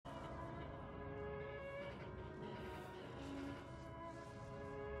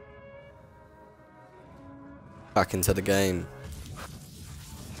back into the game.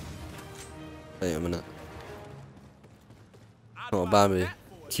 Wait a minute. Oh, Bambi.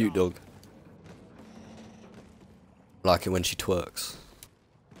 Cute dog. Like it when she twerks.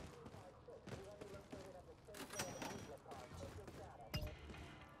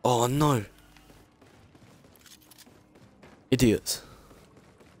 Oh no. Idiots.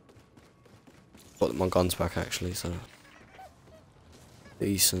 Got my guns back actually, so.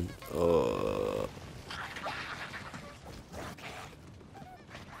 Decent.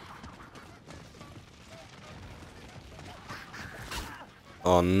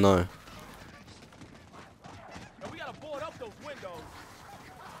 Oh no. We gotta board up those windows.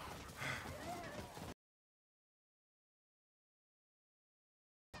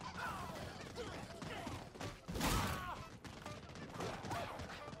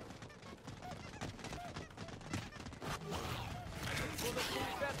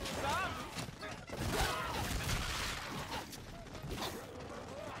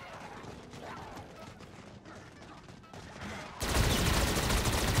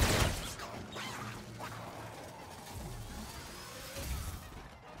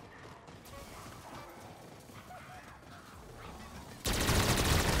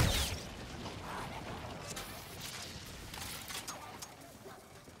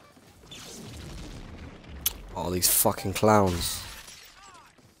 Oh, these fucking clowns.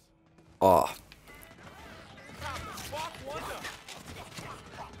 Oh.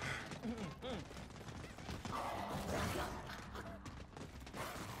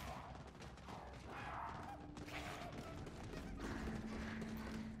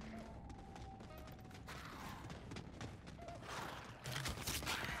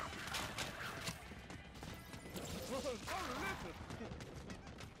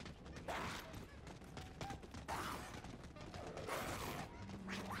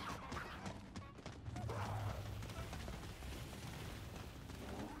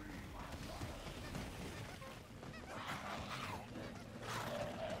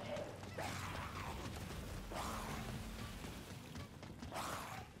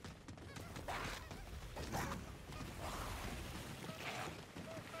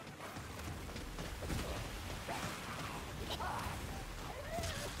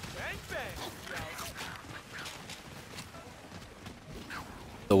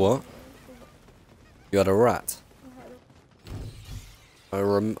 The what? You had a rat? I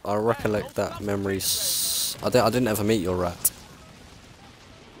recollect that memories. I didn't ever meet your rat.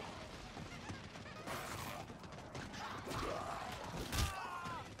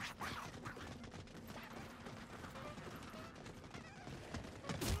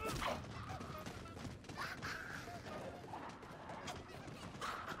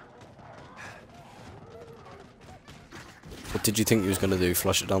 What did you think you was gonna do?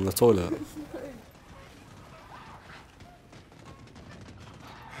 Flush it down the toilet?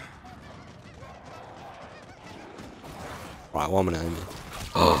 Right, 1 minute, Amy.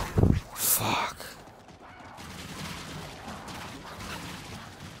 Oh, fuck.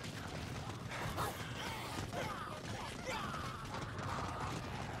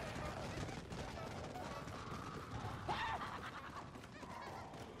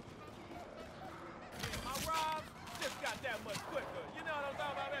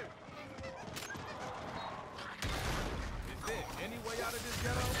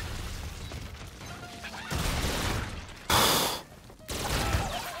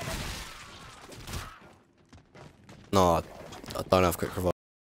 No, I don't have quick revive.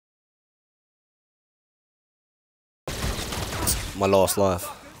 It's my last life.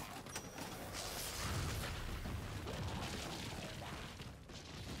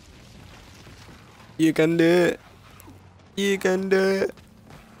 You can do it. You can do it.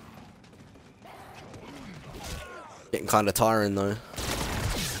 Getting kind of tiring though.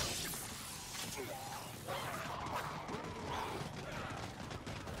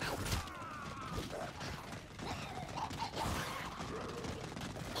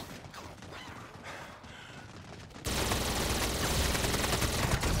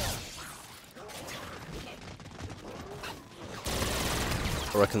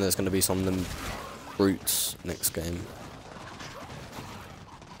 I reckon there's going to be some of them brutes next game.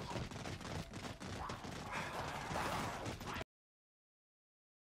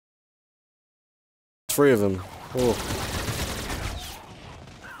 Three of them. Oh.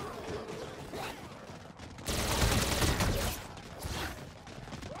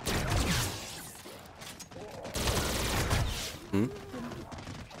 Hmm?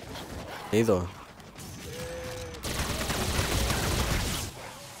 Neither.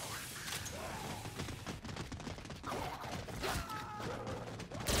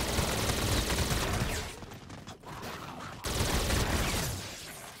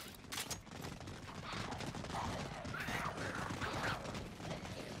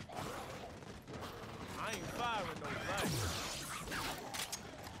 firing those lights.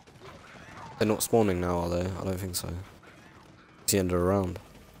 They're not spawning now, are they? I don't think so. It's the end of the round.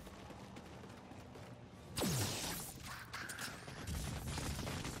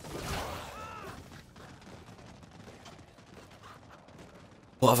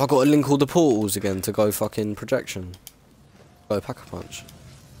 What, have I got to link all the portals again to go fucking projection? Go pack-a-punch.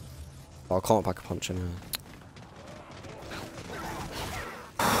 Oh, I can't pack-a-punch anyway.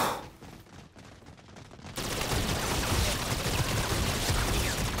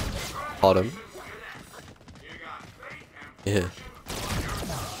 Pardon? Yeah.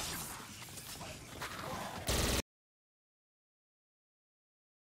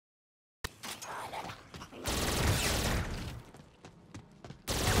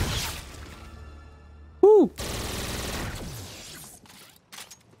 Woo!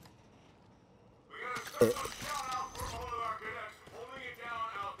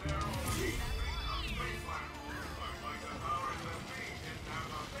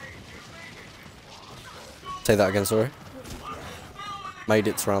 Say that again, sorry. Made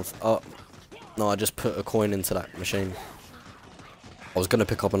it to round. Oh, no, I just put a coin into that machine. I was gonna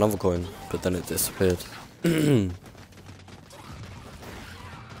pick up another coin, but then it disappeared.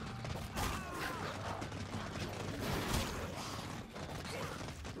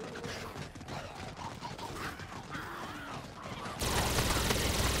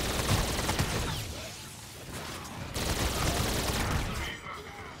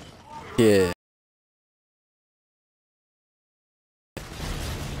 Yeah.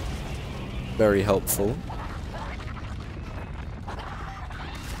 Very helpful.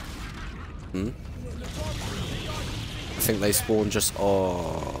 I think they spawn just.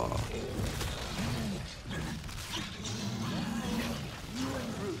 Oh.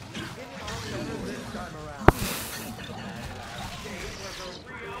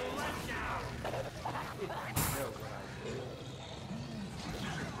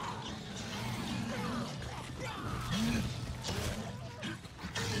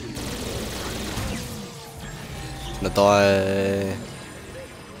 Gonna die.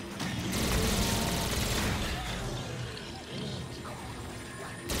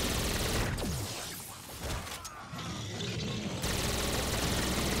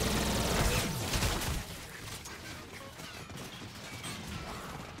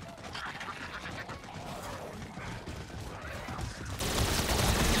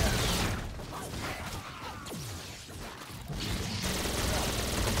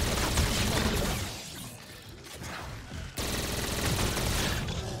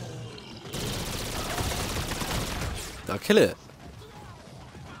 Did I kill it?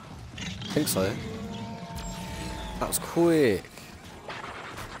 I think so. That was quick.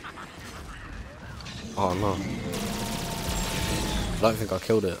 Oh no. I don't think I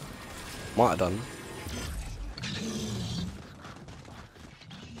killed it. Might have done.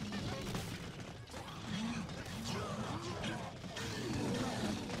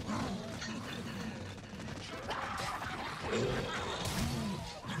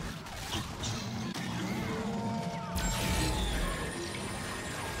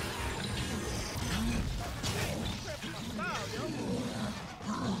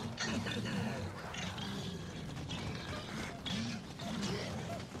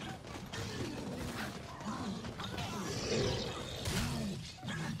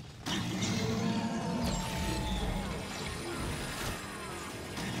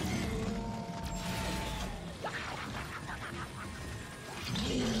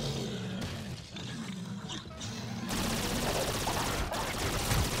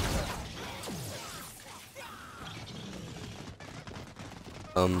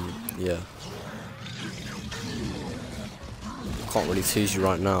 Yeah. Can't really tease you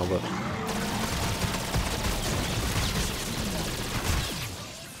right now, but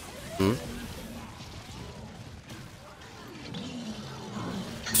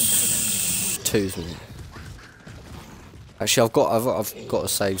tease me. Actually, I've got a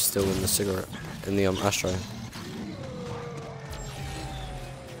save still in the cigarette in the ashtray.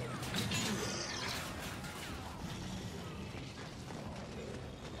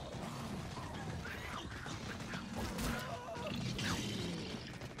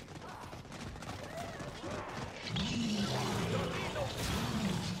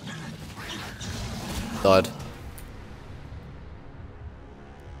 Died.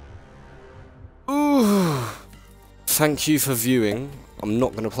 Ooh. Thank you for viewing. I'm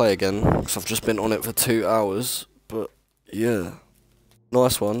not going to play again because I've just been on it for 2 hours. But yeah,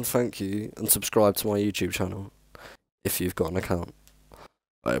 nice one. Thank you, and subscribe to my YouTube channel if you've got an account.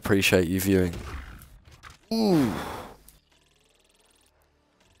 I appreciate you viewing. Ooh.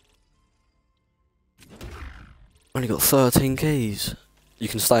 Only got 13 keys. You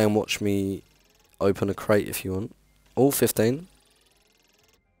can stay and watch me open a crate if you want. All 15.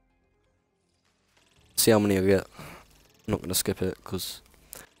 See how many I get. I'm not going to skip it because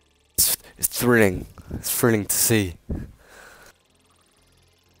it's thrilling. It's thrilling to see.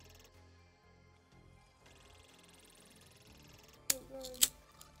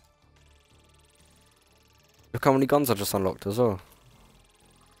 Look how many guns I just unlocked as well.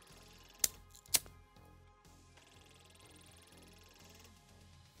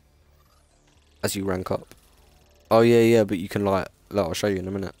 As you rank up. Oh yeah, but you can like, I'll show you in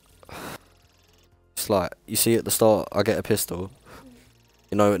a minute. It's like, you see at the start I get a pistol.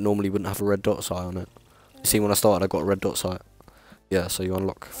 You know it normally wouldn't have a red dot sight on it. You see when I started I got a red dot sight. Yeah, so you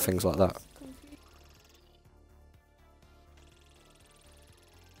unlock things like that.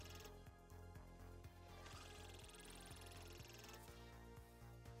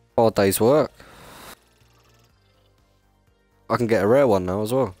 4 days work. I can get a rare one now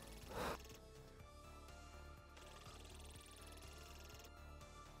as well.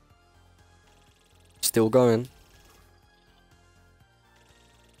 Still going.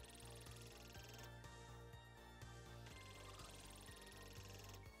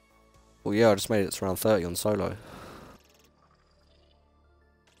 Well yeah, I just made it to round 30 on solo.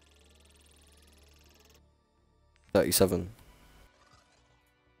 $37.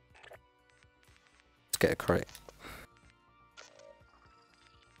 Let's get a crate.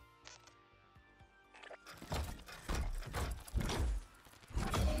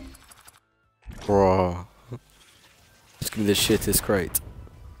 Bruh. Just give me the shittest crate.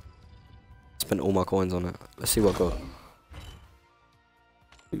 Spent all my coins on it. Let's see what I got.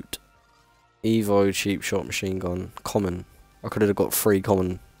 Loot. Evo, cheap shot, machine gun. Common. I could have got 3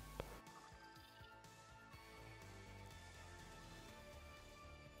 common.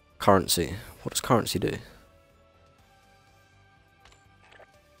 Currency. What does currency do?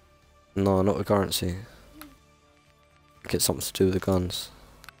 No, not with currency. Get something to do with the guns.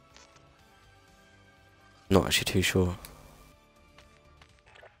 Not actually too sure.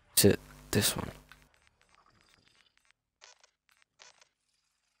 Is it this one?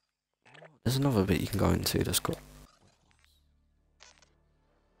 There's another bit you can go into that's got...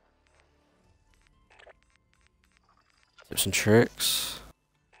 tips and tricks.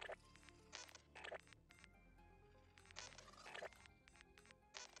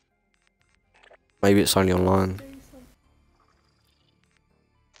 Maybe it's only online.